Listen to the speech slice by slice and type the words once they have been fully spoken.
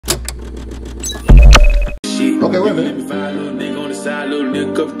Okay, wait a minute.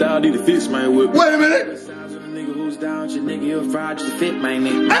 Wait a minute.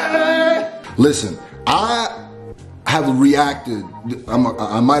 Listen, I have reacted.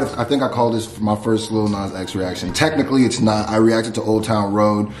 I think I called this my first Lil Nas X reaction. Technically, it's not. I reacted to Old Town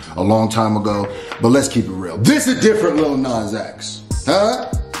Road a long time ago, but let's keep it real. This is a different Lil Nas X, huh?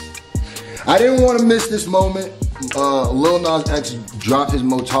 I didn't want to miss this moment. Lil Nas X dropped his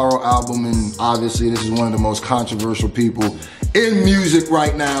Montero album, and obviously this is one of the most controversial people in music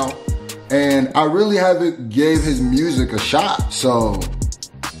right now. And I really haven't gave his music a shot, so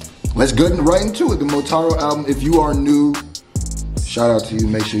let's get right into it. The Montero album, if you are new, shout out to you,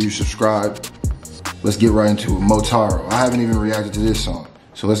 make sure you subscribe. Let's get right into it. Montero, I haven't even reacted to this song.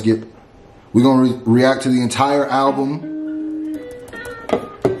 So we're gonna react to the entire album.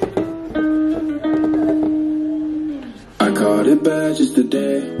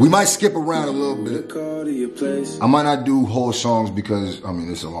 We might skip around a little bit. I might not do whole songs because, I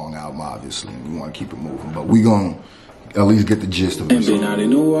mean, it's a long album, obviously. We want to keep it moving, but we gonna at least get the gist of it. And been out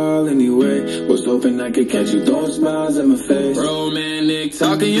in a while anyway. Was hoping I could catch you throwing smiles in my face. Romantic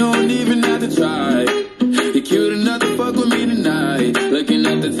talking, you don't even have to try. You're cute enough to fuck with me tonight. Looking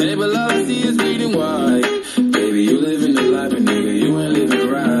at the table, all I see is bleeding white. Baby, you living the life, and nigga, you ain't living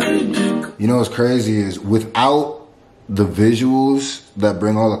right. You know what's crazy is without the visuals that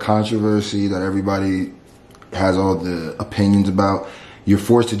bring all the controversy that everybody has all the opinions about, you're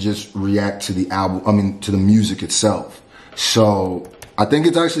forced to just react to the album, I mean, to the music itself. So I think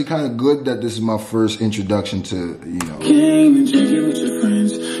it's actually kind of good that this is my first introduction to, you know. Came and drink it with your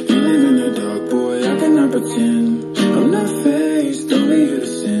friends. You live in the dark, boy, I cannot pretend. I'm not faced, don't be here to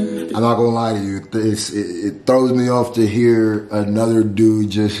sin. I'm not gonna lie to you, it throws me off to hear another dude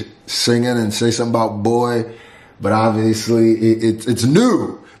just singing and say something about boy. But obviously, it's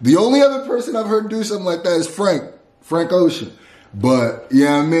new. The only other person I've heard do something like that is Frank Ocean. But,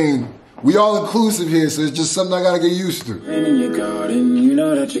 yeah, I mean, we all inclusive here, so it's just something I gotta get used to. And in your garden, you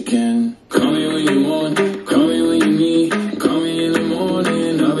know that you can. Call me when you want, call me when you need. Call me in the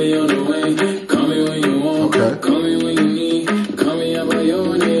morning, I'll be on the way. Call me when you want, okay. Call me when you need. Call me out by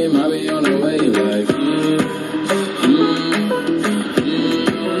your name, I'll be on the way. Like,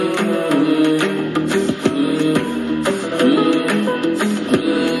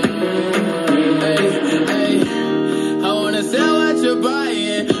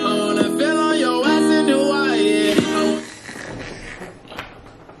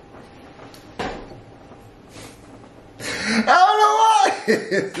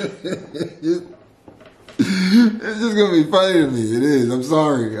 It's just gonna be funny to me. It is. I'm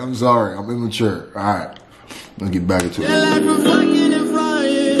sorry. I'm immature. All right. Let's get back into it.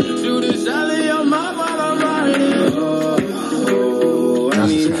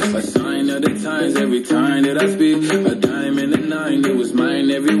 A sign of the times every time that I speak. A diamond and a 9, it was mine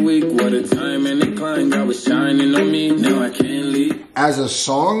every week. What a time and a climb, God was shining on me. Now I can't leave. As a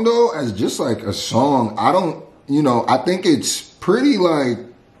song though, as just like a song, I don't, you know, I think it's pretty like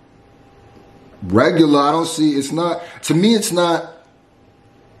regular. I don't see, it's not, to me it's not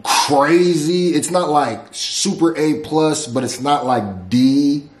crazy. It's not like super A+, but it's not like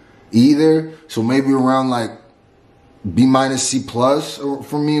D either. So maybe around like B- C+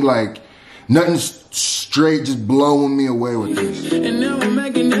 for me, like nothing straight just blowing me away with this. And now I'm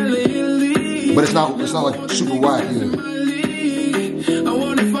making but it's not like super whack either. I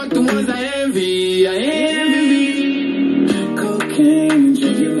wanna fuck the ones I envy. Cocaine and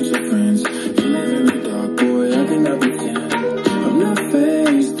drinking with your friends. You live in the dark, boy, I cannot pretend. I'm not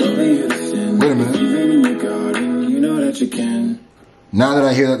faced, don't be here to sin. Wait a minute. Even in your garden, you know that you can. Now that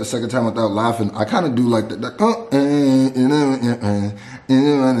I hear that the second time without laughing, I kind of do like that.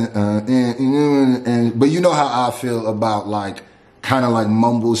 But you know how I feel about like kind of like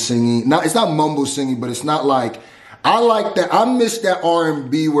mumble singing. Now it's not mumble singing, but it's not like, I like that. I miss that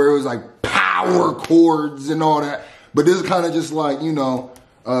R&B where it was like power chords and all that. But this is kind of just like, you know,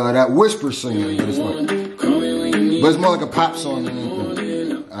 that whisper singing. But it's more like a pop song than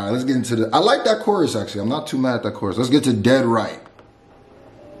anything. All right, let's get into I like that chorus actually. I'm not too mad at that chorus. Let's get to Dead Right.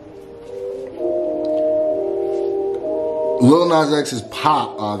 Lil Nas X is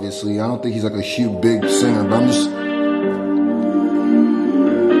pop, obviously. I don't think he's like a huge, big singer, but I'm just...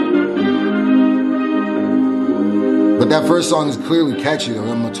 But that first song is clearly catchy,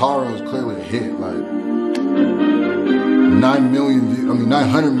 though. Montero is clearly a hit. Like, 900 million views.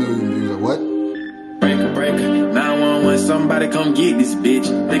 Like, what? Break. 911, somebody come get this bitch.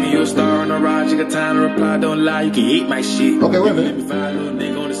 Nigga, you a star on the ride. You got time to reply, don't lie. You can eat my shit. Okay, wait a minute. Little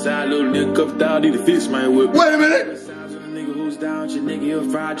nigga on the side, little nigga cuffed out, need to fix my whip. Wait a minute. Nigga who's down, your nigga, you're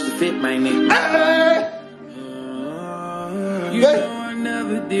fried, just to fit my nigga. Hey! You know I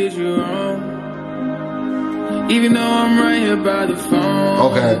never did you wrong. Even though I'm right here by the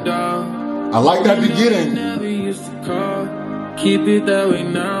phone. Okay. I like that beginning. Never used to call. Keep it that way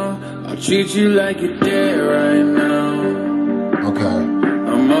now. I'll treat you like you're dead right now. Okay.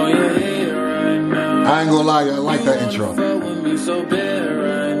 I'm on your head right now. I ain't gonna lie, I like that intro. With me so bad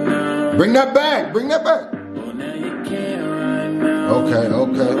right now. Bring that back. Bring that back. Well, now you can't right now. Okay,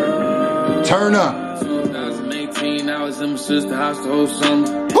 okay. Turn up. 2018, I was in my sister's house the whole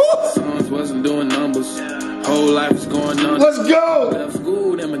summer. Songs wasn't doing numbers. Whole life was going on. Let's go! Left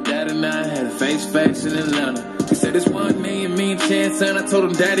school, then my dad and I had a face facts in Atlanta. He said it's 1 million chance, and I told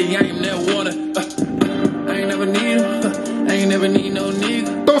him, Daddy, I ain't never wanna. I ain't never need him. I ain't never need no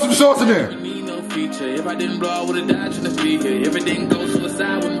nigga. Throw some sauce in there. I need no feature. If I didn't blow, I would've died trying to be here. If it didn't go suicide,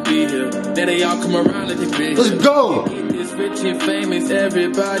 I wouldn't be here. Now they all come around like they big. Let's go! It's rich and famous,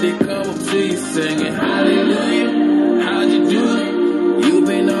 everybody come up to you singing hallelujah. How'd you do it? You've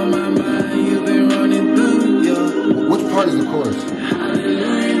been on my mind, you've been running through, yo. Which part is the chorus?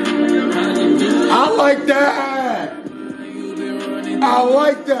 I like that! I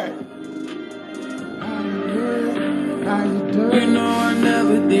like that! You know I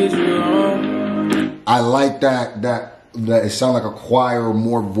never did you wrong. I like that it sounds like a choir or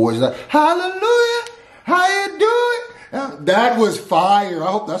more voice. Like, hallelujah! How you doing? That was fire.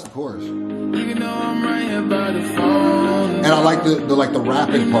 I hope that's the chorus. Even though I'm right here by the phone. And I like the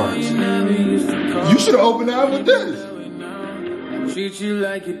rapping parts. You should have opened out with this. Treat you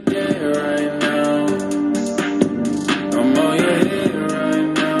like you're dead right now. I'm on your head right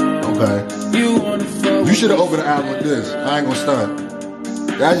now. Okay. You should have opened the album with this. I ain't gonna stunt.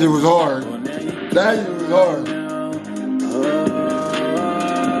 That shit was hard. That shit was hard.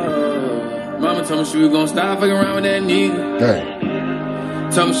 Mama told me she was gonna stop fucking around with that nigga. Hey.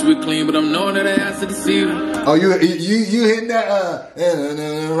 Told me she was clean, but I'm knowing that I asked to deceive her. Oh, you hitting that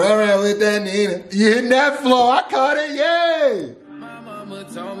around with that nigga. You hitting that flow. I caught it, yay! My mama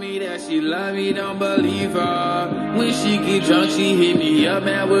told me that she love me, don't believe her. When she get drunk, she hit me up,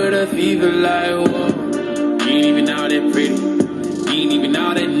 man, with a fever like, whoa. You ain't even all that pretty. You ain't even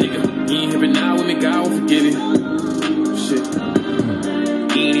all that nigga. You ain't here now with me, God will forgive you. Shit.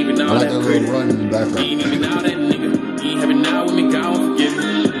 You ain't even all I like that that pretty. little run in the background. You ain't even all that nigga. You ain't here now with me, God will forgive you.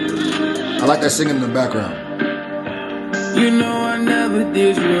 I like that singing in the background. You know I never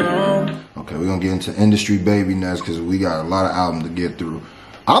did you wrong. Okay, we're gonna get into Industry Baby next because we got a lot of albums to get through.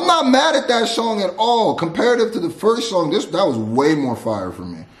 I'm not mad at that song at all. Comparative to the first song, that was way more fire for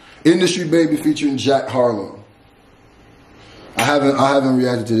me. Industry Baby featuring Jack Harlow. I haven't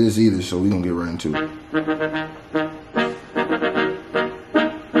reacted to this either, so we're gonna get right into it.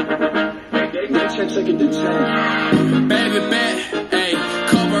 Baby bet, ayy,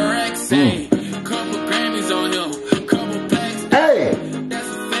 couple racks, ayy, couple Grammys on him, couple plaques, hey, that's a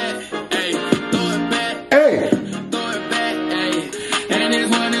fact, ayy, throw it back, hey, ayy, and this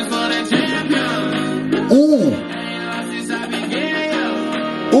one is for the champion. Ooh, Ain't lost since I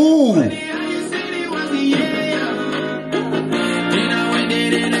began, ooh. you said it was the year, then I went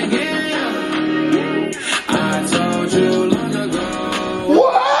did it again, I told you long ago.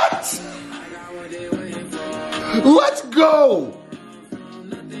 What? Let's go!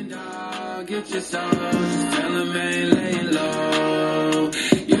 Get your songs, tell them ain't laying low.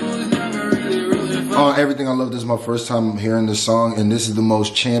 You was never really rooting for. Oh, everything I love. This is my first time hearing this song, and this is the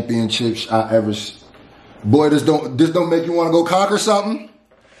most championships I ever. Boy, this don't make you want to go conquer something.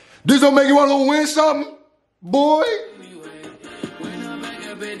 This don't make you want to go win something, boy. When I'm back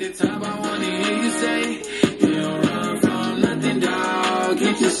up at the top, I wanna hear you say, you don't run from nothing, dog.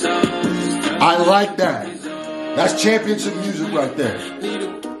 Get your songs. I like that. That's championship music right there.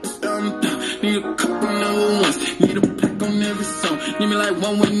 Need a couple number ones. Need a plaque on every song. Need me like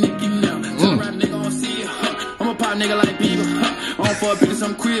one with Nicki now. Tell rap nigga, I don't see it, huh? I'm a pop nigga like Bieber, huh? On for a bitch,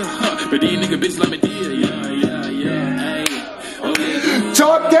 I'm queer, huh? But these nigga bitch like me dear, yeah, hey. Okay.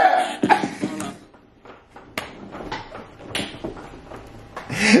 Talk that.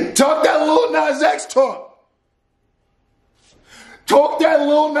 Talk that Lil Nas X talk. Talk that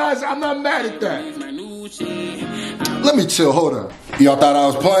Lil Nas. I'm not mad at that. Let me chill. Hold up. Y'all thought I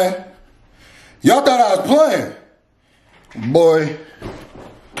was playing? Y'all thought I was playing? Boy,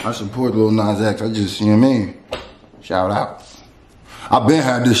 I support Lil Nas X. I just, you know what I mean? Shout out. I been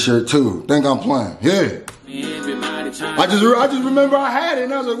had this shirt too. Think I'm playing? Yeah. I just remember I had it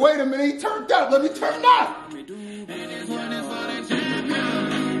and I was like, wait a minute, he turned up. Let me turn up.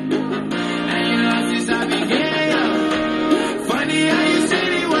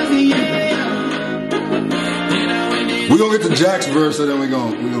 We're gonna get to Jack's verse and then we're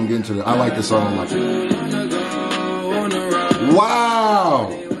gonna get into it. I like this song. I like it.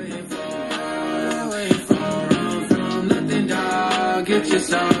 Wow. Get your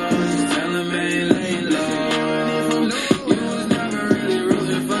songs, tell them ain't laying low. You was never really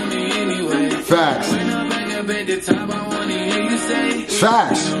rooting for me anyway. Facts. When I'm back up at the top, I wanna hear you say.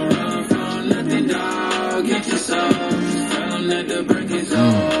 Facts. Don't run from nothing, dog. Get your songs, tell them that the break is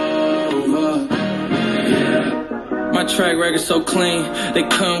over. Yeah. My track record's so clean, they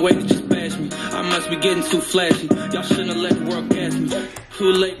couldn't wait to just bash me. I must be getting too flashy. Y'all shouldn't have let the world gas me.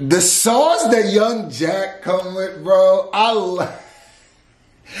 Too late. The songs that Young Jack come with, bro, I love.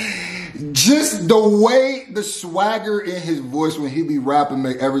 Just the way, the swagger in his voice when he be rapping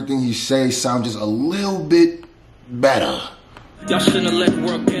make everything he say sound just a little bit better. Y'all shouldn't have let the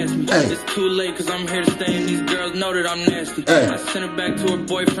world gas me. Hey. It's too late cause I'm here to stay and these girls know that I'm nasty. Hey. I sent her back to her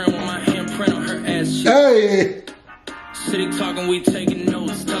boyfriend with my handprint on her ass shit. Hey. City talking, we taking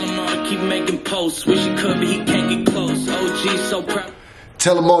notes. Tell him all to keep making posts. Wish he could but he can't get close. OG so proud.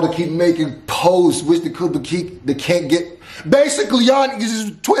 Tell them all to keep making posts. Wish they could, but they can't get. Basically, y'all niggas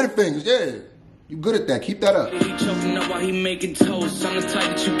is Twitter fingers. Yeah, you good at that. Keep that up. He choking up while he making toast. I'm the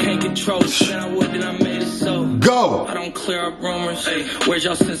type that you can't control. Said I would, then I made it so. Go. I don't clear up rumors. Hey, where's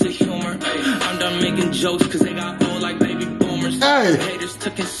y'all sense of humor? Hey, I'm done making jokes because they got old like baby boomers. Hey. Haters to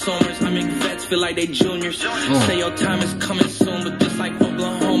consumers. I make vets feel like they juniors. Say your time is coming soon, but just like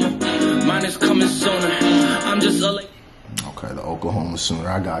Oklahoma, mine is coming sooner. I'm just a late. Okay, the Oklahoma Sooner.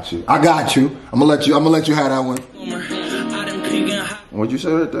 I got you. I got you. I'm gonna let you have that one. What'd you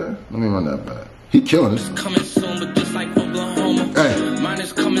say right there? Let me run that back. He killing it. Coming soon, but just like Oklahoma. Hey. Mine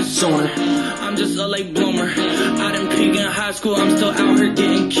is coming sooner. I'm just a late bloomer. I didn't peak in high school. I'm still out here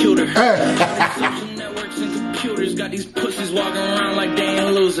getting cuter. Hey. Social networks and computers got these pussies walking around like they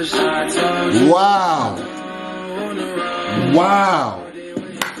ain't losers. Wow. Wow.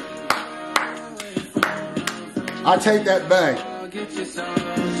 I take that back.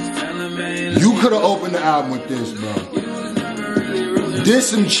 You could have opened the album with this, bro.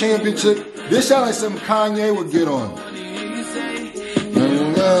 This some championship. This sound like something Kanye would get on.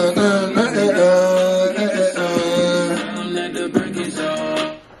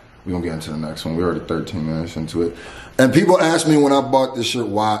 We're gonna get into the next one. We're already 13 minutes into it. And people ask me when I bought this shirt,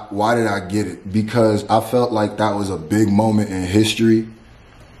 why did I get it? Because I felt like that was a big moment in history.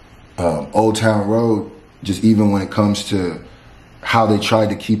 Old Town Road. Just even when it comes to how they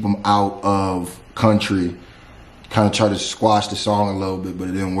tried to keep him out of country, kind of tried to squash the song a little bit, but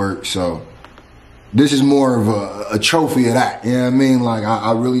it didn't work. So this is more of a trophy of that. You know what I mean? Like,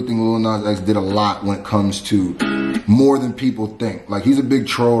 I really think Lil Nas X did a lot when it comes to more than people think. Like, he's a big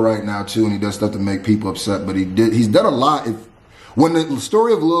troll right now too, and he does stuff to make people upset, but he's done a lot. When the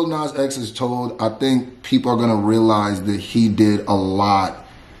story of Lil Nas X is told, I think people are gonna realize that he did a lot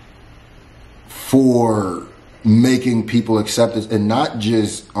for making people accept this, and not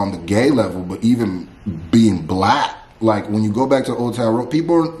just on the gay level, but even being black. Like, when you go back to Old Town Road,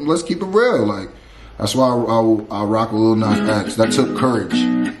 people, let's keep it real. Like, that's why I rock with Lil Nas X. That took courage.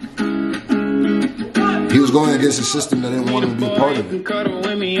 He was going against a system that didn't want him to be part of it.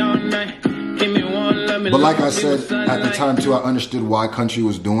 But like I said, at the time too, I understood why country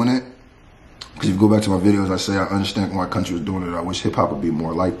was doing it. Because if you go back to my videos, I say I understand why country was doing it. I wish hip hop would be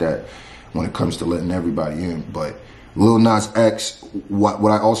more like that when it comes to letting everybody in. But Lil Nas X,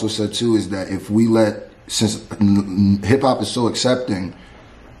 what I also said too is that if we since hip hop is so accepting,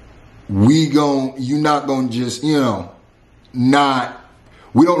 you're not gonna just, you don't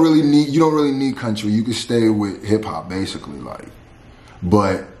really need country. You can stay with hip hop basically, like.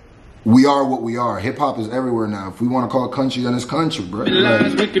 But we are what we are. Hip hop is everywhere now. If we want to call it country, then it's country, bro.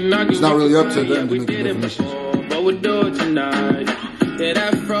 Like, it's not really up to them to make the definitions. This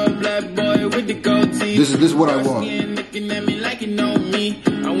is what I want. Looking at me like you know me.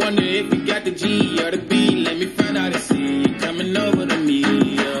 I wonder if you got the G or the B. Let me find out and see you coming over to me.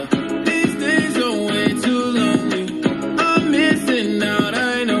 These days are way too lonely. I'm missing out,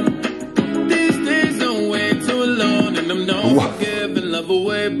 I know. These days are way too alone, and I'm not giving love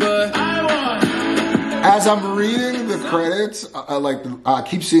away, but I want. As I'm reading the credits, I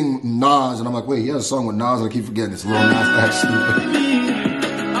keep seeing Nas, and I'm like, wait, he has a song with Nas, and I keep forgetting it's Lil Nas X.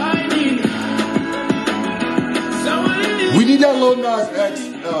 We need that Lil Nas X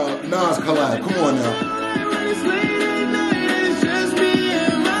Nas collab. Come on now.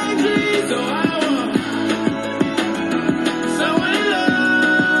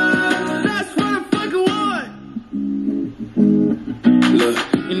 Look,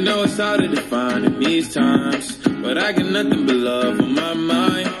 you know it's hard to define in these times, but I got nothing but love on my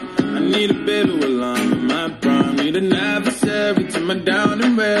mind. I need a baby while I'm in my prime. Need an adversary to my down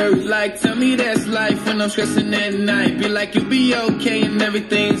and red. worry. Like, tell me that's life when I'm stressing at night. Be like, you'll be okay and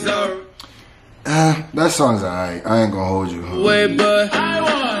everything's alright. That song's alright. I ain't gonna hold you. Wait, but I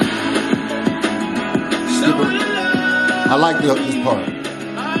want. I like this part.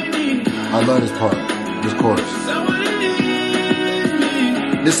 I love this part. This chorus.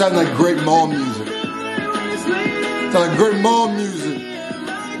 This sounds like great mall music. Sounds like great mall music.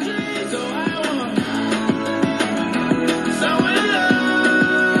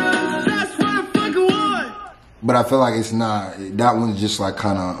 But I feel like it's not. That one's just like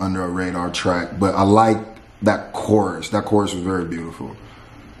kind of under a radar track. But I like that chorus. That chorus was very beautiful.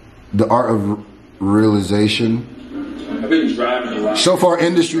 The Art of Realization. I've been driving a lot. So far,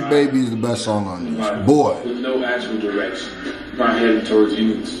 Industry Baby is the best song on this. Boy. With no actual direction. Not heading towards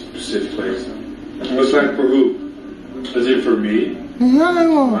any specific place. What's that for who? Is it for me? Am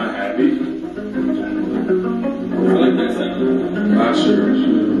I happy? I like that sound. Not sure.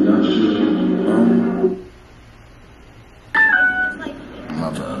 Not sure. My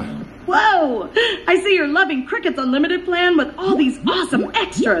bad. Whoa! I see you're loving Cricket's unlimited plan with all these awesome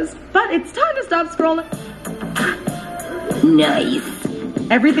extras. But it's time to stop scrolling. Nice.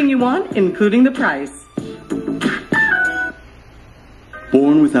 Everything you want, including the price.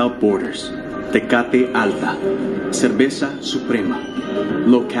 Born without borders. Tecate Alta. Cerveza Suprema.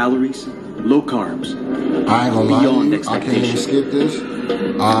 Low calories, low carbs. I ain't gonna lie to you, I can't even skip this.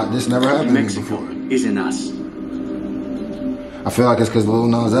 This never happened to me Mexico before. is in us. I feel like it's because Lil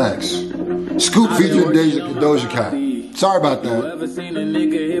Nas X. Scoop featuring Doja Cat. Sorry about that. You ever seen a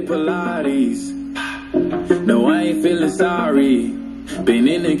nigga hit Pilates? No, I ain't feeling sorry. Been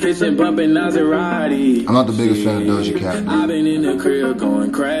in the kitchen bumping Maserati. I'm not the biggest fan of Doja Cat. I've been in the crib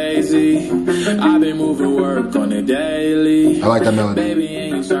going crazy. I've been moving work on the daily. I like that melody. Baby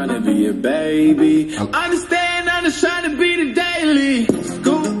ain't trying to be a baby. Understand, I'm just trying to be the daily.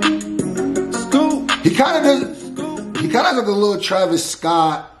 Scoop, scoop. He kind of does. He kind of has like a little Travis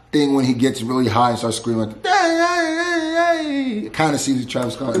Scott thing when he gets really high and starts screaming like, hey, hey, hey, hey. It kind of sees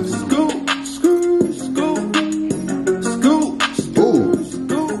Travis Scott. Scoop, scoop, scoop, scoop. Ooh.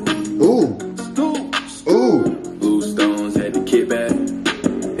 Ooh. Ooh. Blue stones had the kid back.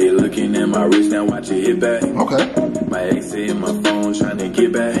 They looking at my wrist now, watch it hit back. Okay. My ex hit my phone trying to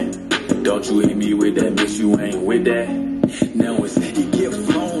get back. Don't you hit me with that, bitch, you ain't with that. Now it's you get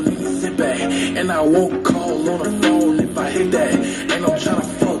flown and you sit back. And I won't call on the phone if I hit that. And I'm tryna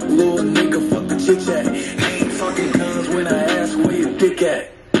fuck little nigga, fuck the chit chat. I ain't talking guns when I ask where your dick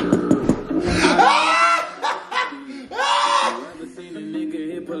at. Ever seen a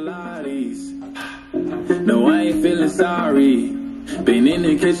nigga hit Pilates? No, I ain't feeling sorry. Been in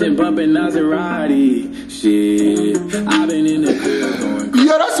the kitchen bumping Maserati. Shit, I've been in the crib going crazy.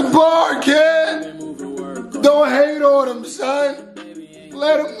 Yo, that's a bar, kid. Don't hate on him, son.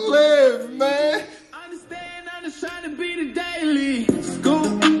 Let him live, man. Understand, I'm just trying to be the daily.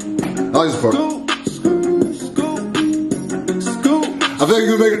 Scoop, Oh, this part. scoop, scoop, scoop. I feel like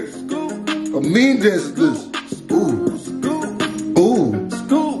you're making a mean dance of this. Ooh. Ooh.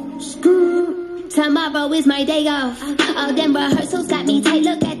 Scoop, scoop. Tomorrow is my day off. All them rehearsals got me tight.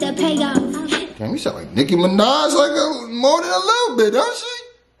 Look at the payoff. Damn, you sound like Nicki Minaj like more than a little bit, don't she?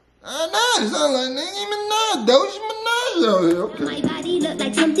 Nah, you sound like Nicki Minaj, Doja Minaj out here. Okay. My body look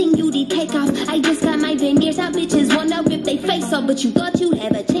like something you did take off. I just got my veneers out. Bitches wanna rip they face off, but you thought you'd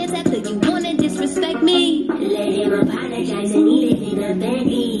have a chance after you wanna disrespect me. Let him apologize and he lives in a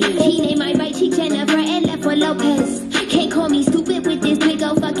baggie. He named my right cheek Jennifer and left for Lopez. Can't call me stupid with this big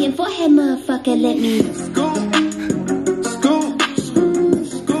old fucking forehead, motherfucker. Let me Scoop, scoop, scoop,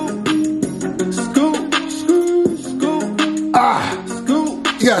 scoop, scoop, scoop.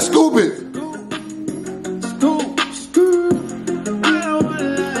 Scoop, You gotta scoop it. scoop, scoop. I don't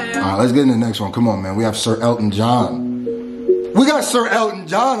wanna lie. All right, let's get in the next one. Come on, man. We have Sir Elton John. We got Sir Elton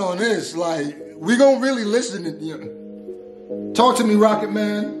John on this. Like, we gonna really listen to you. Talk to me, Rocket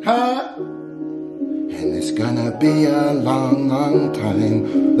Man. Huh? And it's gonna be a long, long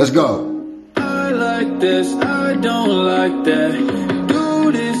time. Let's go. I like this, I don't like that.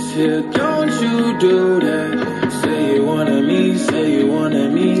 Do this here, don't you do that. Say you wanted me, say you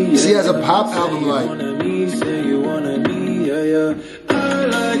wanted me. Yeah. She has a pop album like. Say you wanted me, say you wanted me, yeah, yeah. I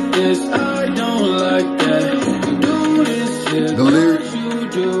like this, I don't like that. Do this here, The lyrics. don't you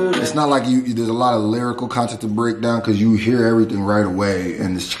do that. It's not like there's a lot of lyrical content to break down because you hear everything right away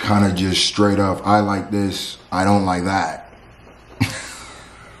and it's kind of just straight up. I like this, I don't like that.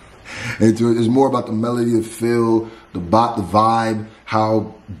 It's more about the melody, the feel, the vibe,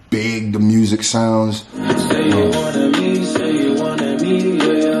 how big the music sounds. Say you wanted me, say you wanted me,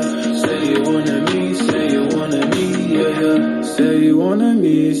 yeah. Say you wanted me, say you wanted me, yeah. Say you wanted me.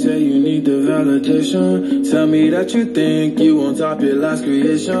 me, say you need the validation. Tell me that you think you on top your last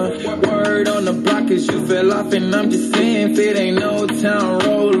creation. Word on the block is you fell off, and I'm just saying, if it ain't no town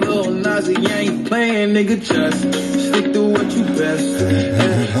road, Lil Nas X, you ain't playing, nigga, just stick to what you best.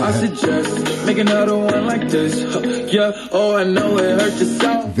 And I suggest make another one like this. Yeah, oh, I know it hurts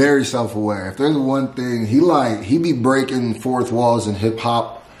yourself. Very self-aware. If there's one thing, he be breaking fourth walls in hip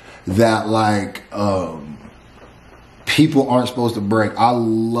hop that like people aren't supposed to break. I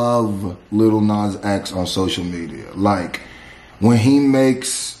love Lil Nas X on social media. Like when he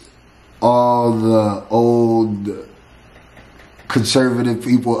makes all the old conservative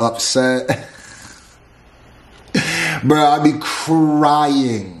people upset, bro, I be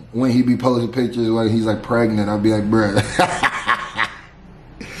crying when he be posting pictures when he's like pregnant. I'd be like, bro.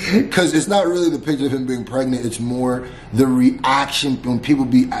 Because it's not really the picture of him being pregnant. It's more the reaction when people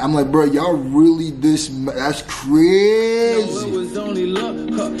be, I'm like, bro, y'all really this, that's crazy. No, it was only luck.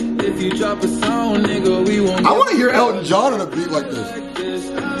 If you drop a song, nigga, we won't. I want to hear Elton John on a beat like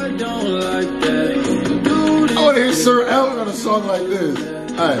this. I don't like that. I want to hear Sir Elton on a song like this.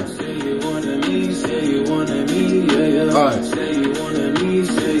 Alright. Say you wanted me, say you wanted me, yeah, yeah. Alright. Say you wanted me,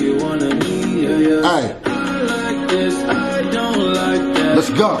 say you wanted me, yeah, yeah. Alright. I like this, I don't like that. Let's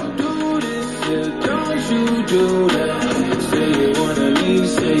go. Do this, yeah, don't you do that. Say you wanted me,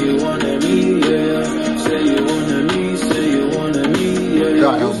 say you wanted me, yeah. Say you wanted me, say you wanted me,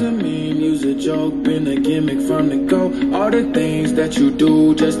 yeah. Use a meme, use a joke, been a gimmick from the go. All the things that you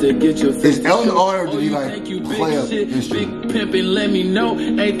do just to get your face. Is Elton on or do you like play a instrument? Big pimpin', let me know.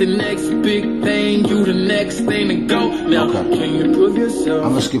 Ain't the next big thing, you the next thing to go. Now, Okay. can you prove yourself? I'm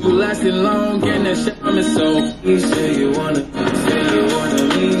gonna skip You it. lasting long, and that shit on me so. You say you wanna, say you wanna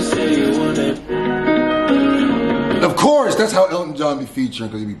me, say you wanna. Of course, that's how Elton John be featuring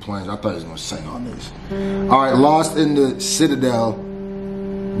because he be playing. I thought he was gonna sing on this. All right, Lost in the Citadel,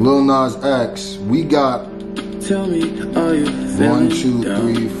 Lil Nas X. We got Tell me, are you 1, 2,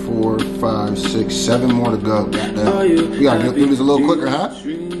 3, 4, 5, 6, 7 more to go. Are you We gotta do this a little quicker, huh?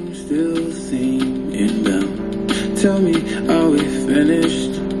 Dreams still singing down. Tell me, are we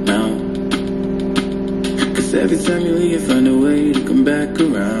finished now? Cause every time you leave, you find a way to come back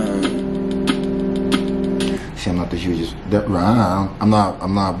around. See, I'm not the hugest. I'm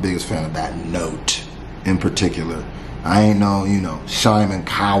not the biggest fan of that note in particular. I ain't no, Simon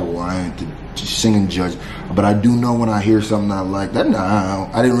Cowell. I ain't the singing judge, but I do know when I hear something I like that. Nah,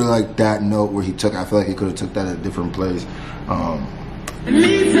 I didn't really like that note where he took. I feel like he could have took that at a different place.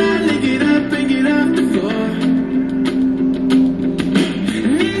 Anytime to get up and get off the floor.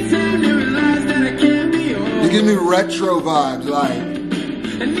 Anytime to realize that I can't be yours. You give me retro vibes,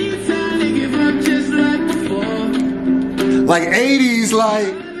 Anytime to give up just like before. like 80s,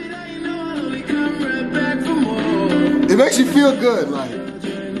 like We come right back for more. it makes you feel good, like.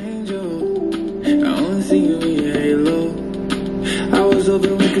 I only see you in your halo. I was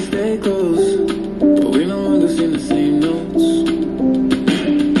hoping we could stay close, but we no longer sing the same notes.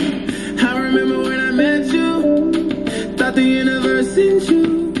 I remember when I met you, thought the universe sent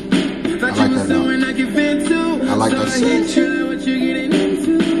you. Thought I like you that were someone I could vent to. I like that So I hit you like what you're getting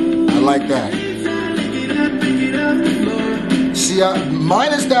into. I like that. Time to get up and get off the floor. See,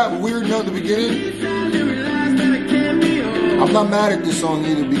 minus that weird note at the beginning, Time to realize that I can't be yours. I'm not mad at this song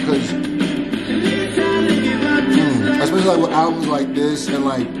either because, Time to give up just like especially like with albums like this and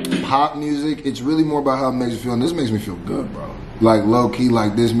like pop music, it's really more about how it makes you feel. And this makes me feel good, bro. Like low key,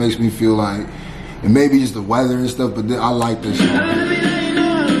 like this makes me feel like, and maybe just the weather and stuff, but I like this song.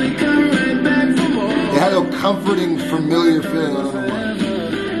 It has a comforting, familiar feeling.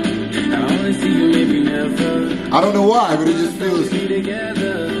 I don't know why, but it just feels good.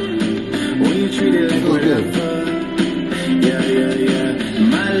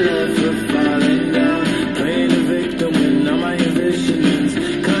 My love for falling down, playing the victim when all my ambitions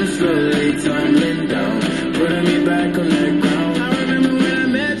come slowly tumbling down, putting me back on that ground. I remember when I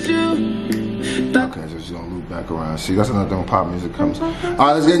met you. Okay, so she's gonna loop back around. See, that's another thing when pop music comes. All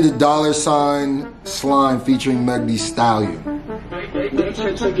right, let's get into $$ Slime featuring Meg Thee Stallion.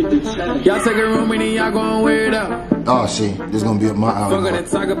 Y'all take a room and then y'all gon' wear it out. Oh, see, this is gonna be my Fuck album. to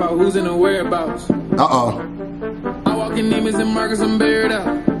talk about who's in the whereabouts. Uh-oh. I walk in Neiman's and Marcus, I'm buried out.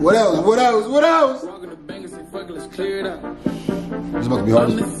 What else? What else? What else? Walking the bank and say fuck it, let's clear it out. This about to be I'm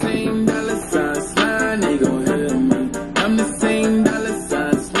hard. the same $sign slime, they gon' hear me. I'm the same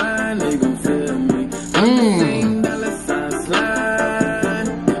 $sign slime, they gon' feel me. I'm the same $sign slime.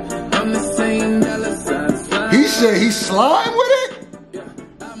 I'm the same $sign slime. He said he slime with it?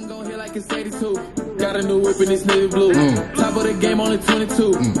 I'm gon' hit like it's 82. Got a new whip in this navy blue. Top top of the game, only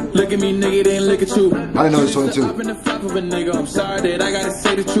 22. Look at me, nigga, then look at you. I didn't know he was 22. Up in the flop of a nigga, I'm sorry that I gotta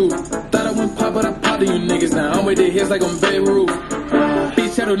say the truth. Thought I went pop, but I popped to you niggas now. I'm with the hits like I'm Babe Ruth.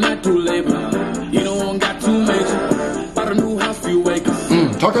 Bitch, I do not do labor. You don't want got too major. Bought a new house for you acres.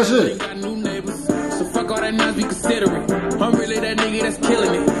 Talk that shit. Got new neighbors. So fuck all that noise, be considering. I'm really that nigga that's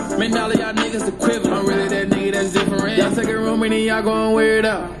killing it. Man, all of y'all niggas equivalent. I'm really that nigga that's different. Y'all take a room and then y'all gon' wear it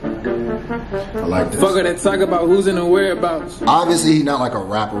out. I like this. Fuck all that talk about who's in the whereabouts. Obviously, he's not like a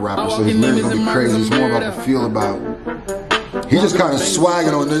rapper, so his lyrics gonna be crazy. It's more about the feel about. He's just kind of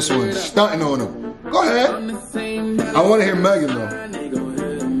swagging on this one, stunting on him. Go ahead. I want to hear Megan though.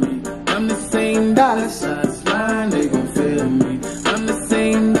 I'm the same dollar sign slime, they gon' feel me. I'm the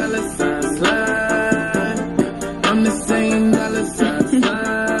same dollar sign slime. I'm the same dollar sign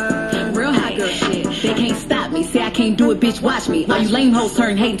slime. Real hot girl shit. They can't stop me. Say I can't do it, bitch. Watch me. All you lame hoes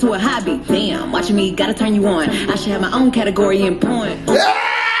turn hate to a hobby. Damn, watching me gotta turn you on. I should have my own category in porn. Yeah,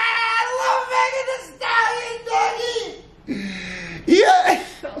 I love Megan Thee Stallion, doggy. Yeah.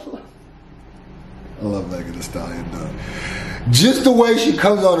 I love Megan Thee Stallion, dog. Just the way she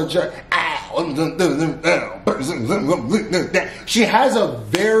comes on the track. She has a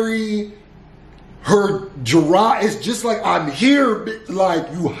very, her giraffe, it's just like, I'm here,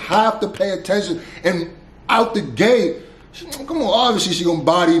 like, you have to pay attention. And out the gate, come on, obviously she gonna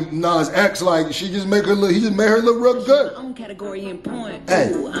body Nas X, like, she just make her look, he just made her look real good. Own category in porn.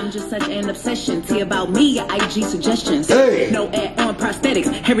 Hey. Ooh, I'm just such an obsession. See about me, IG suggestions. Hey. No ad on prosthetics.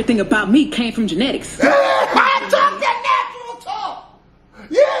 Everything about me came from genetics. Hey, I talk that natural talk.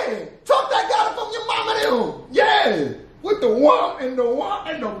 Yeah, talk that guy from your mama them. Yeah, with the one and the one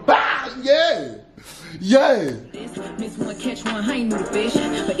and the bow. Yeah, yeah. Miss one, catch one, I ain't new to fish.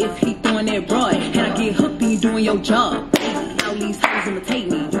 But if he throwing that broad and I get hooked, then you doing your job. All these hoes imitate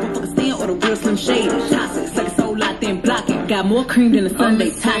me. You gon' fuck a stand or the real Slim Shady. Toxic, suck it so locked then block it. Got more cream than a Sunday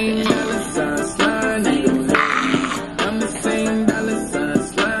topping. I'm the same dollar sign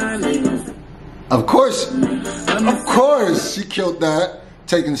slime. Of course, she killed that.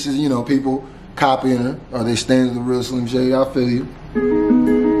 Taking, you know, people copying her. Are they standing the real Slim Shady? I feel you.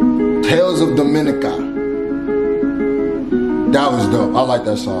 Tales of Dominica. That was dope. I like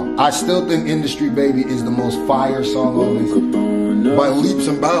that song. I still think Industry Baby is the most fire song on this. By leaps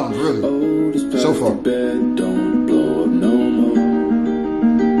and bounds, really. So far.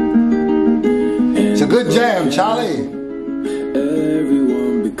 It's a good jam, Charlie.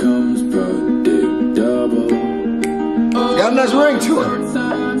 Everyone becomes predictable. Got a nice ring to it.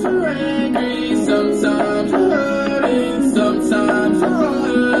 Sometimes you're angry, sometimes you're hurting, sometimes you're alone.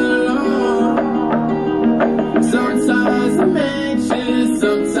 Sometimes I'm anxious,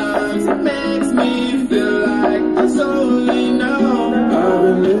 sometimes it makes me feel like there's only no. I've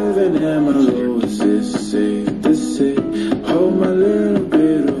been living at my lowest, it's safe to say. Hold my little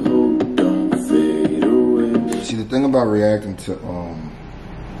bit of hope, don't fade away. See, the thing about reacting to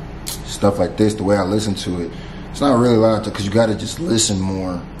stuff like this, the way I listen to it, it's not really loud because you got to just listen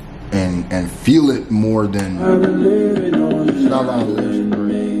more and feel it more than. It's not loud to listen.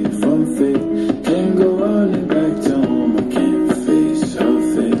 Can't go running back to home, I can't face her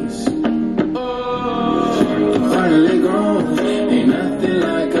face. Finally grown, ain't nothing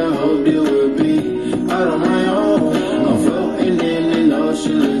like I hoped it would be. Out on my own, I'm floating in an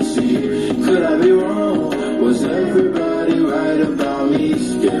ocean sea. Could I be wrong? Was everybody right about me?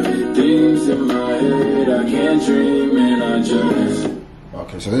 Scary things in my head, I can't dream and I just.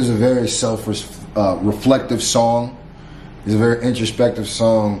 Okay, so this is a very self-reflective song. It's a very introspective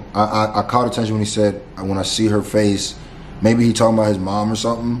song. I caught attention when he said, when I see her face, maybe he talking about his mom or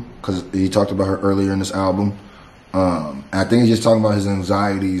something, because he talked about her earlier in this album. I think he's just talking about his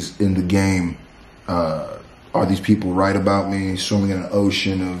anxieties in the game. Are these people right about me? Swimming in an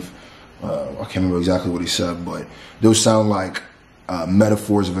ocean of, I can't remember exactly what he said, but those sound like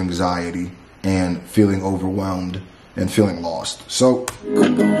metaphors of anxiety and feeling overwhelmed and feeling lost. So, talk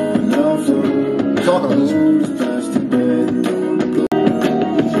about this one.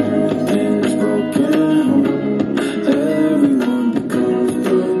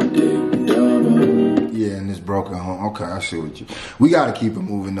 Broken home. Okay, I see what you. We got to keep it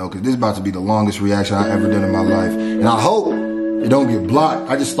moving though, because this is about to be the longest reaction I ever done in my life, and I hope it don't get blocked.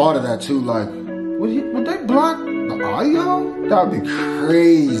 I just thought of that too. Like, would they block the audio? That'd be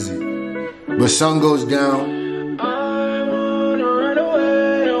crazy. But sun goes down. I wanna run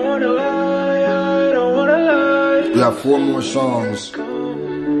away, I wanna lie, I don't wanna lie. We have 4 more songs.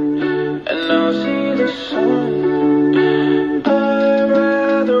 And I'll see the sun.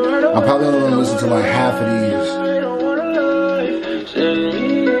 I'm probably only gonna listen to like half of these.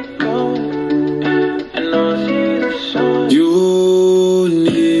 You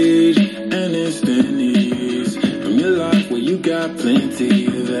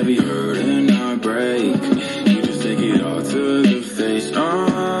that be hurt and not break. You just take it all to the face.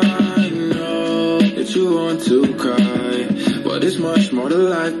 I know that you want to cry, but it's much more to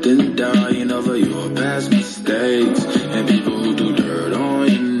life than dying over your past mistakes and people who do dirt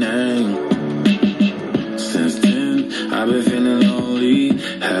on your name. Since then, I've been feeling lonely.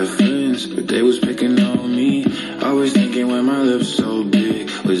 Had friends, but they was picking on me. Always thinking when my lips so big,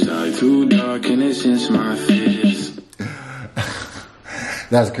 was I too dark and it's since my fears.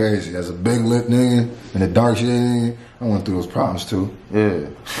 That's crazy. As a big lip nigga and a dark shit nigga, I went through those problems too. Yeah.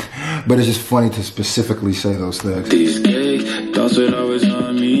 But it's just funny to specifically say those things. These gay thoughts would always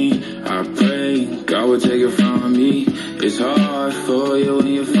on me. I pray God would take it from me. It's hard for you when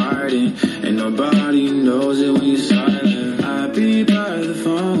you're fighting, and nobody knows it when you're silent. I be by the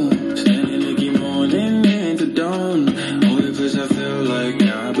phone, standing looking morning into dawn. Only place I feel like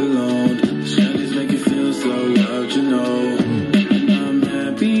I belong. Strangers make you feel so loved, you know. And I'm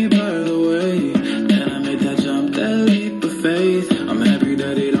happy by the way that I made that jump, that leap of faith. I'm happy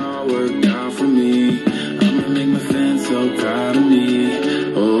that it all worked out for me. I'ma make my fans so proud of me.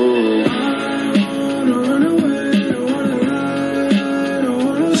 Oh, I wanna run away, don't wanna lie, don't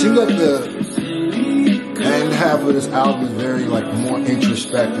wanna. Seems like the end half of this album is very like more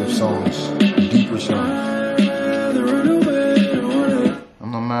introspective songs, deeper songs.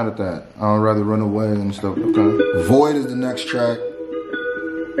 I'm not mad at that. I would rather run away and stuff. Okay. Void is the next track.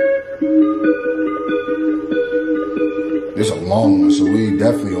 It's a long one, so we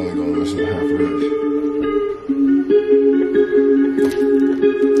definitely only gonna listen to half of this.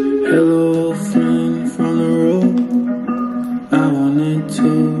 Hello, friend from the road. I wanted to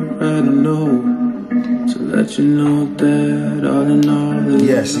write a note to let you know that all in all,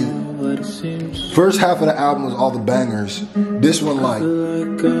 yeah, see, first half of the album was all the bangers. This one, like,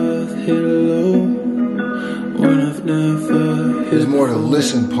 there's more to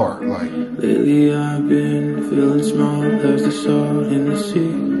listen part. Like, lately I've been feeling small as the salt in the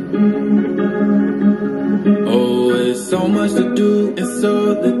sea. Oh, it's so much to do and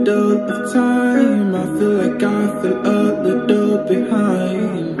so little of time. I feel like I feel a little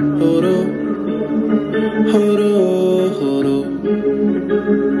behind. Hold up, hold up, hold up.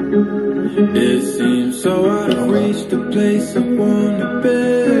 It seems so out of reach, the place I wanna be.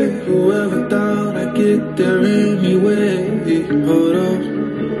 Whoever thought I'd get there anyway. Hold up,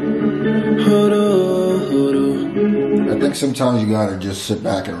 hold up, hold up. I think sometimes you gotta just sit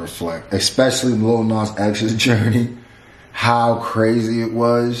back and reflect, especially Lil Nas X's journey, how crazy it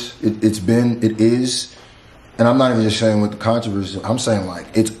was. It is, and I'm not even just saying with the controversy, I'm saying like,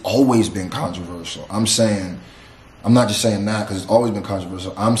 it's always been controversial. I'm not just saying that because it's always been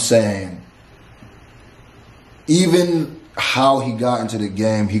controversial. I'm saying even how he got into the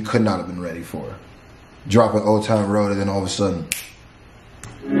game, he could not have been ready for. Dropping Old Town Road and then all of a sudden,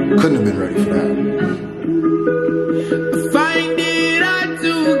 couldn't have been ready for that. Find it hard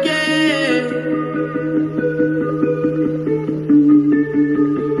to get,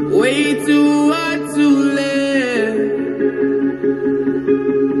 way too hard to live.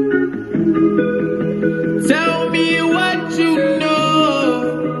 Tell me what you know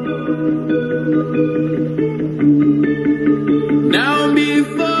now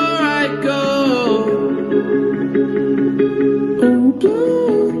before I go. Oh,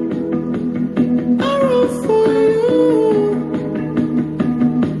 blue, I wrote for you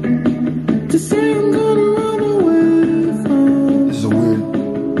to say I'm gonna run away from. This is a weird, I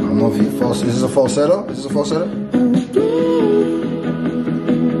don't know if he false. Is this a falsetto? Is this a falsetto?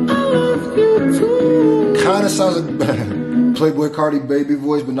 Kind of sounds like Playboy Cardi baby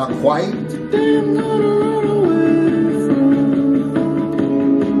voice, but not quite.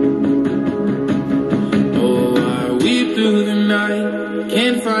 Oh, I weep through the night,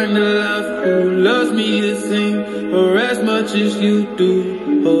 can't find a love who loves me the same or as much as you do.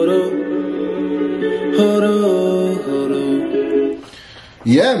 Hold up, hold up, hold up.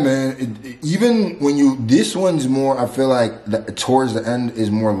 Yeah, man. Even when this one's more, I feel like towards the end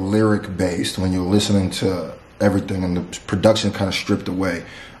is more lyric based when you're listening to everything and the production kind of stripped away.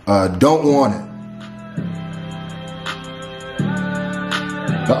 Don't Want It.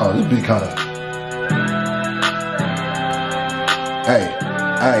 Uh-oh, this beat kind of. Hey,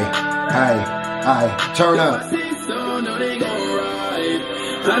 turn up.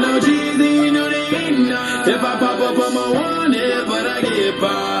 I know Jeezy knew they ain't none. If I pop up, I'ma want it, but I get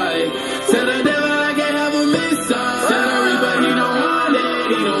by. Tell the devil I can't have a miss sign. Tell the reaper he don't want it,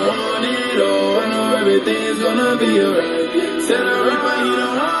 he don't want it. Oh, I know everything's gonna be alright. Tell the reaper he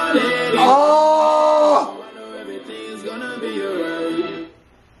don't want it, he don't want it. I know everything's gonna be alright.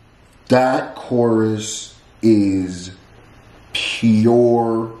 That chorus is pure.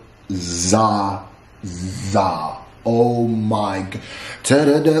 pure za. Oh my God. Tell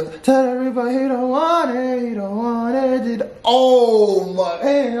everybody he don't want it, he don't want it. Oh my,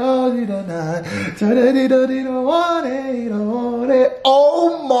 tell he don't want it, he don't want it.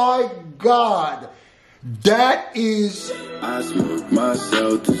 Oh my God. That is. I smoke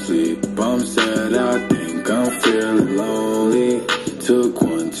myself to sleep. I'm sad, I think I'm feeling lonely. Took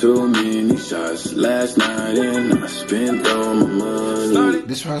one too many shots last night and I spent all my money.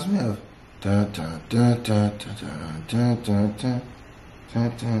 This reminds me of. Oh,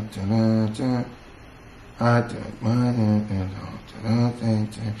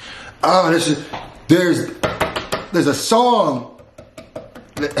 there's a song.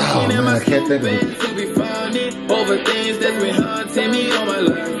 Oh man, I can't think of it. Over things that's been haunting me all my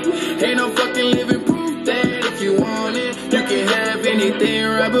life. Ain't no fucking living proof that if you want it, you can have anything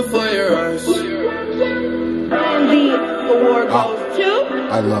right before your eyes. And the award goes to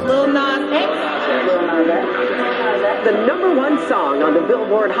Lil Nas X. The #1 song on the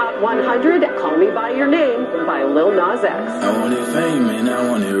Billboard Hot 100, Call Me By Your Name by Lil Nas X. I wanted fame and I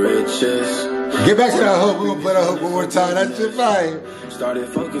wanted riches. Get back to that hook. We're gonna play that hook one more time. That's just fine. Started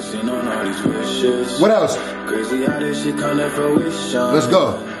focusing on all these wishes. What else? Crazy how this shit come to fruition. Let's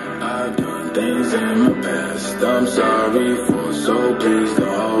go. I've done things in my past I'm sorry for, so please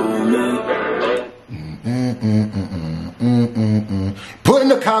don't hold me. Put in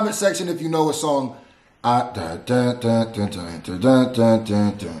the comment section if you know a song.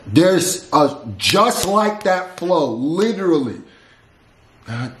 There's a just like that flow, literally.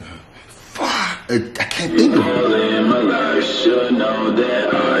 Fuck, I can't think of it. All in my life should know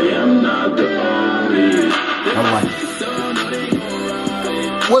that I am not the only. I like it.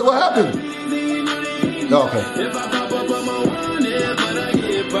 Wait, what happened? Oh, okay.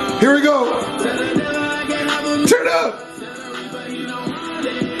 Here we go. Turn up.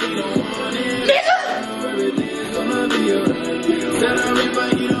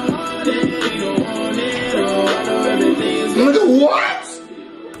 Nigga, what?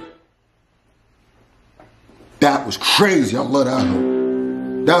 That was crazy. I love that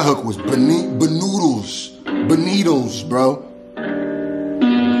hook. That hook was Benitos, bro.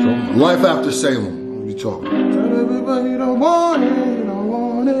 Life After Salem. What are you talking about? Tell everybody you don't want it, you don't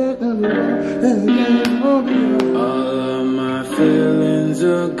want it. All of my feelings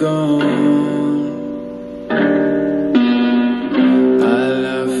are gone. I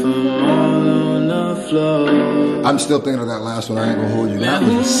left them all on the floor. I'm still thinking of that last one. I ain't gonna hold you. That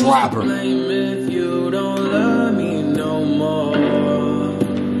was a slapper. If you don't love me no more.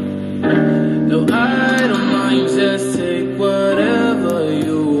 No, I don't mind. Just take whatever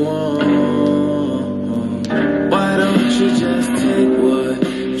you want. Why don't you just take what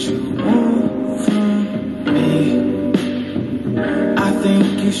you want from me? I think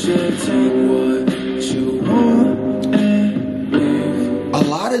you should take what you want and leave. A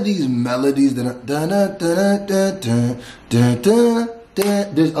lot of these melodies that are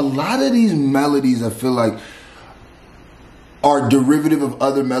there's a lot of these melodies I feel like are derivative of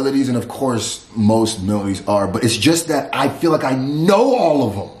other melodies, and of course most melodies are, but it's just that I feel like I know all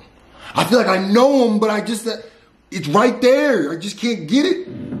of them. I feel like I know them, but it's right there. I just can't get it.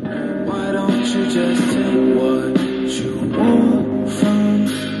 Why don't you just take what you want from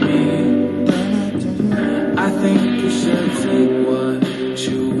me? I think you should take what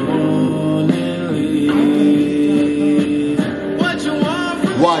you want and leave. What you want from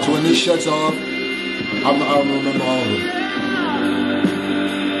me? Watch, when this shuts off, I'll remember all of it.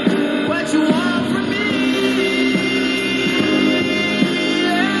 What you want from me?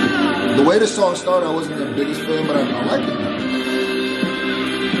 Yeah. The way the song started, I wasn't the biggest fan, but I like it now.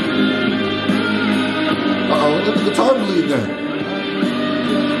 Uh-oh, let the guitar bleed then.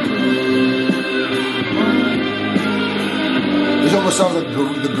 This almost sounds like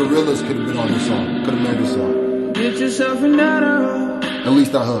the Gorillaz could have been on this song. Could have made this song. Get yourself an Adderall. At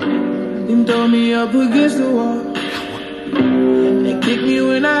least I heard. Then throw me up against the wall. They kick me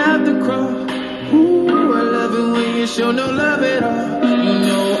when I have to crawl. Ooh, I love it when you show no love at all. You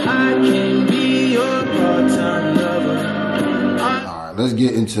know I can be your part-time lover. Alright, let's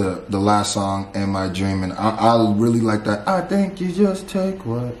get into the last song, Am I Dreaming? I really like that. I think you just take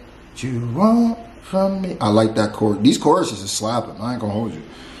what you want from me. I like that chorus. These choruses are slapping. I ain't gonna hold you.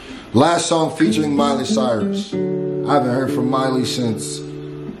 Last song featuring Miley Cyrus. I haven't heard from Miley since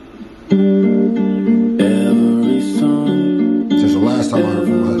Every song, the last time I heard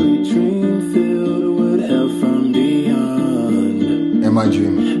from her. dream filled with help from beyond. Am I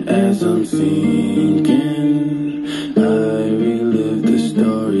Dreaming? As I'm sinking, I relive the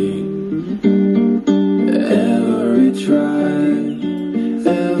story. Every try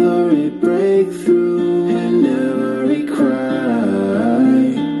breakthrough in every cry.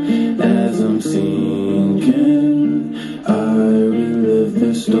 As I'm sinking, I relive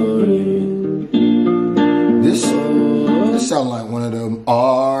the story. This sound like one of them.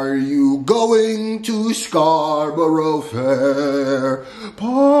 Are you going to Scarborough Fair?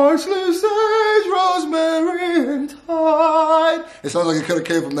 Parsley, sage, rosemary, and thyme. It sounds like it could have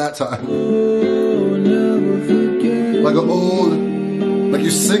came from that time. Like an old, like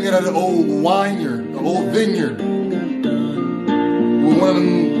you're singing at an old vineyard, an old vineyard. One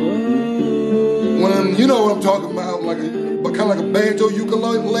of them, you know what I'm talking about, like but kind of like a banjo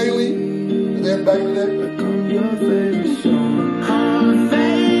ukulele. And then back to that. Your favorite song. I'm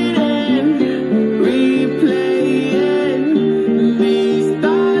fading, replaying. These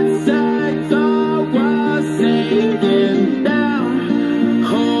thoughts I thought was sinking down.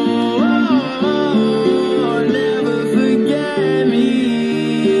 Oh, never forget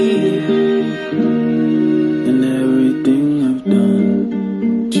me. And everything I've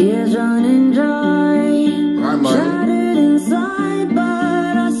done. Tears running dry. All right, Mike. Shattered inside,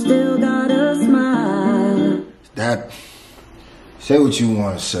 but I still got a smile. That, say what you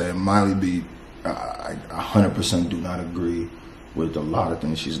want to say. Miley B, I 100% do not agree with a lot of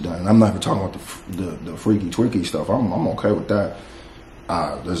things she's done. And I'm not even talking about the freaky tweaky stuff. I'm okay with that.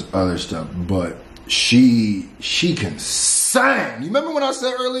 There's other stuff, but she can sing. You remember when I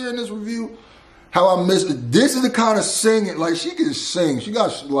said earlier in this review how I missed it? This is the kind of singing, like she can sing. She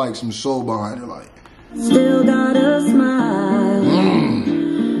got like some soul behind her, like. Still got a smile.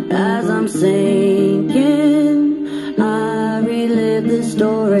 As I'm sinking, I relive the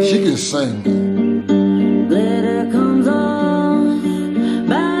story. She can sing. Glitter comes off,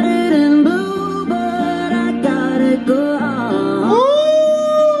 battered and blue, but I gotta go on.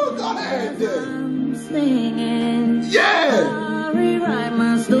 Woo! Go ahead, then. I'm singing. Yeah! I rewrite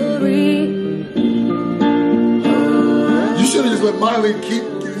my story. You should have just let Miley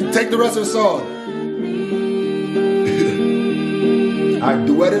take the rest of the song. I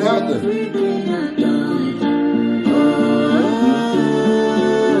duet it out there. You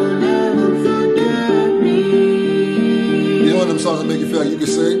know one of them songs that make you feel like you can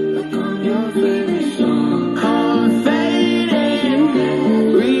sing? I'm fading,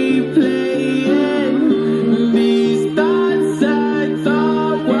 replaying. These thoughts I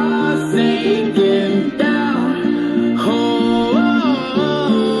thought was sinking down. Oh,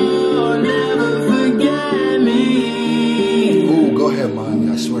 never forget me. Ooh, go ahead, Miley.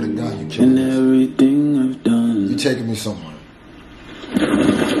 I swear to God, you And killing me. everything I've done. You're taking me somewhere.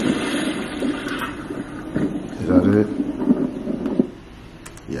 Is that it?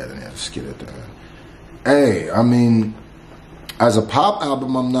 Yeah, then yeah, just get it there. Hey, I mean, as a pop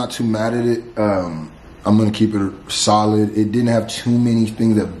album, I'm not too mad at it. I'm gonna keep it solid. It didn't have too many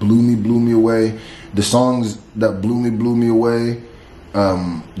things that blew me away. The songs that blew me away,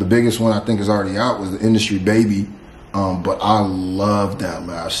 the biggest one I think is already out was the Industry Baby. But I love that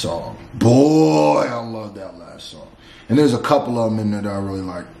last song. Boy, I love that last song. And there's a couple of them in there that I really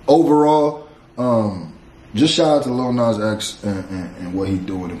like. Overall, just shout out to Lil Nas X and what he's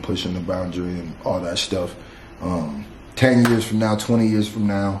doing and pushing the boundary and all that stuff. 10 years from now, 20 years from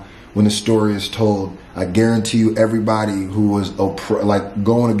now, when the story is told, I guarantee you everybody who was like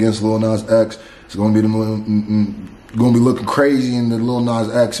going against Lil Nas X is going to be looking crazy in the Lil Nas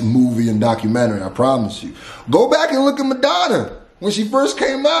X movie and documentary. I promise you. Go back and look at Madonna when she first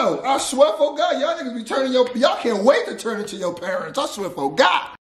came out. I swear for God, y'all niggas be y'all can't wait to turn into your parents. I swear for God.